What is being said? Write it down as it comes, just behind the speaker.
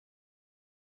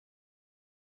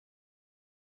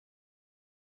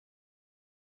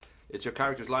it's your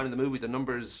character's line in the movie. The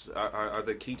numbers are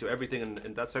the key to everything,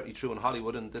 and that's certainly true in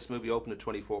Hollywood. And this movie opened at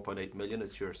 24.8 million.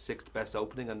 It's your sixth best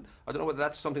opening, and I don't know whether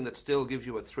that's something that still gives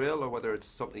you a thrill, or whether it's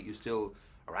something you still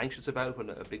are anxious about when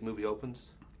a big movie opens.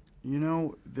 You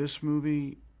know, this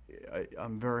movie,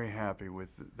 I'm very happy with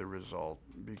the result,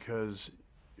 because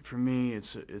for me,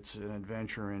 it's an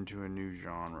adventure into a new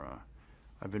genre.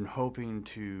 I've been hoping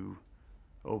to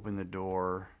open the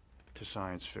door to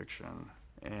science fiction,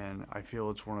 and I feel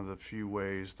it's one of the few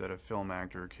ways that a film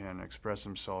actor can express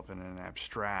himself in an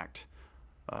abstract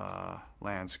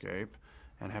landscape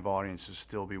and have audiences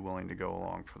still be willing to go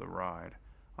along for the ride.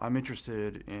 I'm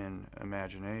interested in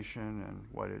imagination and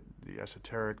what the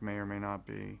esoteric may or may not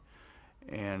be,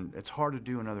 and it's hard to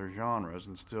do in other genres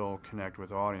and still connect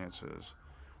with audiences.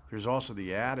 There's also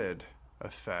the added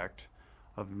effect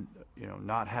of, you know,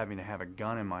 not having to have a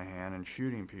gun in my hand and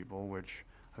shooting people, which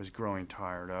I was growing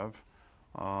tired of.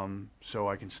 So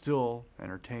I can still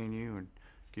entertain you and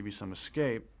give you some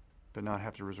escape, but not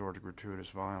have to resort to gratuitous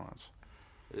violence.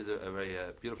 It is a very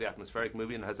beautifully atmospheric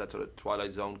movie, and has that sort of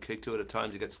Twilight Zone kick to it. At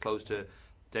times it gets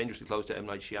dangerously close to M.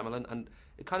 Night Shyamalan, and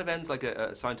it kind of ends like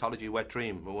a Scientology wet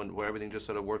dream, where everything just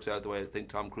sort of works out the way I think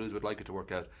Tom Cruise would like it to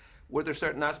work out. Were there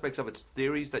certain aspects of its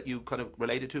theories that you kind of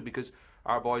related to? Because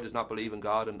our boy does not believe in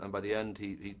God, and by the end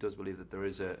he does believe that there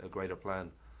is a greater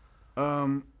plan.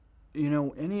 You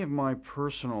know, any of my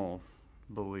personal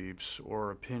beliefs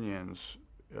or opinions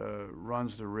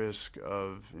runs the risk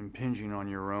of impinging on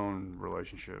your own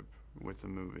relationship with the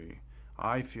movie.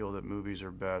 I feel that movies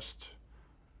are best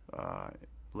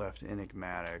left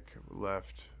enigmatic,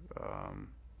 left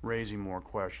raising more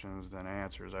questions than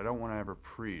answers. I don't want to ever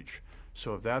preach.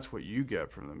 So if that's what you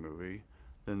get from the movie,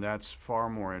 then that's far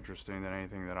more interesting than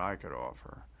anything that I could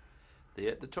offer.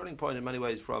 The turning point in many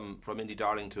ways from indie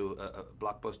darling to a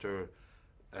blockbuster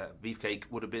beefcake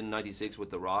would have been '96 with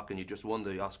The Rock, and you just won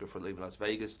the Oscar for Leaving Las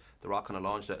Vegas. The Rock kind of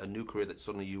launched a new career that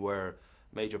suddenly you were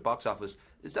major box office.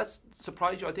 Does that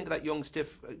surprise you? I think of that young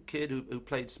stiff kid who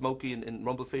played Smokey in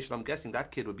Rumblefish, and I'm guessing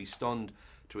that kid would be stunned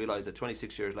to realise that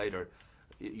 26 years later,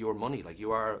 your money, like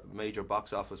you are major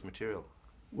box office material.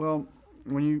 Well,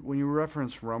 when you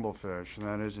reference Rumblefish, and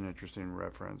that is an interesting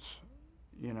reference,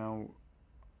 you know,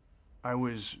 I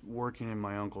was working in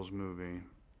my uncle's movie.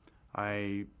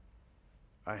 I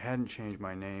hadn't changed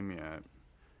my name yet,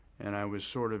 and I was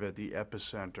sort of at the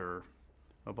epicenter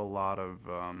of a lot of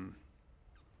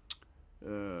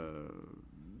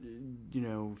you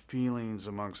know, feelings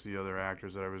amongst the other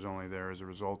actors that I was only there as a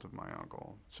result of my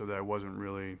uncle, so that I wasn't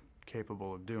really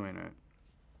capable of doing it.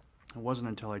 It wasn't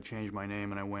until I changed my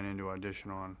name and I went into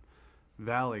audition on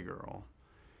Valley Girl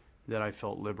that I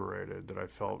felt liberated, that I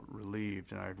felt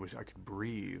relieved, and I could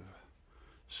breathe.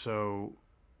 So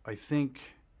I think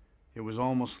it was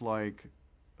almost like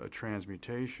a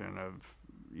transmutation of,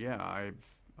 yeah,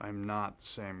 I'm not the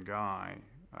same guy.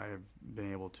 I have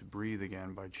been able to breathe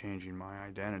again by changing my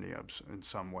identity in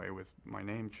some way with my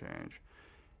name change.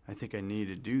 I think I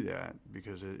needed to do that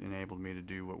because it enabled me to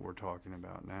do what we're talking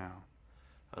about now.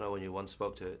 I know when you once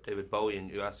spoke to David Bowie and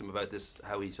you asked him about this,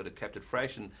 how he sort of kept it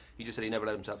fresh, and he just said he never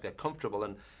let himself get comfortable.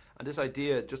 And this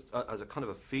idea, just as a kind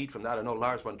of a feed from that, I know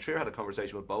Lars von Trier had a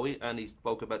conversation with Bowie, and he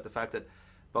spoke about the fact that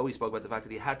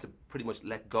he had to pretty much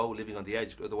let go living on the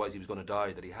edge, otherwise he was going to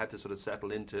die, that he had to sort of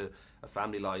settle into a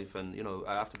family life. And, you know,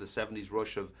 after the 70s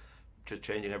rush of just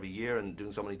changing every year and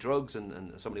doing so many drugs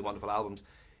and so many wonderful albums,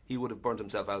 he would have burnt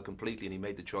himself out completely, and he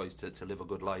made the choice to live a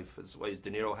good life, as ways De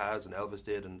Niro has and Elvis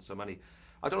did and so many.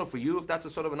 I don't know for you if that's a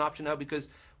sort of an option now, because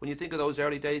when you think of those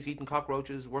early days, eating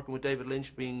cockroaches, working with David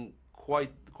Lynch, being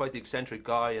quite the eccentric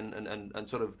guy, and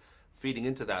sort of feeding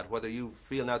into that, whether you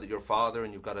feel now that you're a father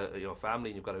and you've got a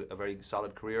family and you've got a very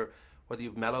solid career, whether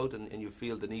you've mellowed and you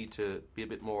feel the need to be a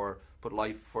bit more, put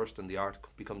life first and the art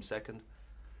becomes second?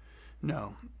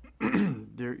 No.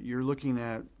 You're looking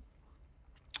at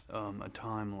a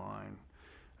timeline.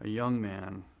 A young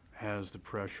man has the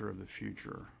pressure of the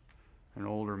future. An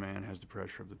older man has the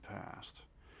pressure of the past.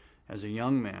 As a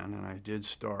young man, and I did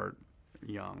start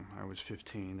young, I was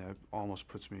 15, that almost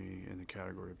puts me in the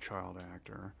category of child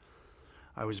actor.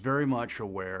 I was very much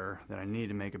aware that I needed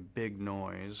to make a big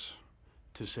noise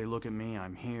to say, look at me,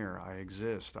 I'm here, I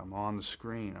exist, I'm on the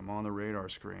screen, I'm on the radar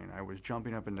screen. I was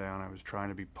jumping up and down, I was trying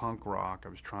to be punk rock, I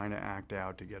was trying to act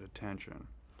out to get attention.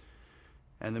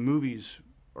 And the movies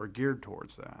are geared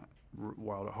towards that.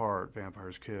 Wild at Heart,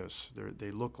 Vampire's Kiss,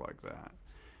 they look like that.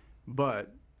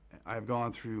 But I've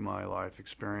gone through my life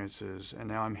experiences, and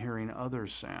now I'm hearing other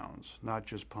sounds, not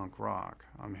just punk rock.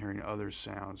 I'm hearing other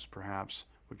sounds, perhaps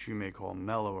what you may call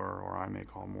mellower, or I may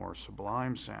call more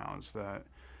sublime sounds, that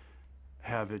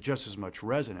have just as much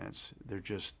resonance. They're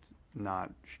just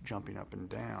not jumping up and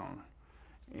down.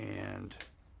 And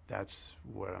that's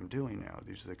what I'm doing now.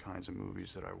 These are the kinds of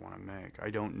movies that I want to make. I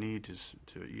don't need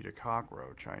to eat a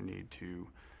cockroach. I need to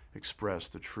express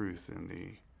the truth in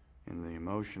the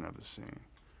emotion of the scene.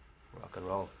 Rock and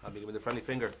roll. I'll be giving the friendly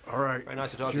finger. All right. Very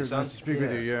nice to talk to you, Cheers, son. nice to speak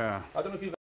with you, yeah. I don't know if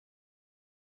you've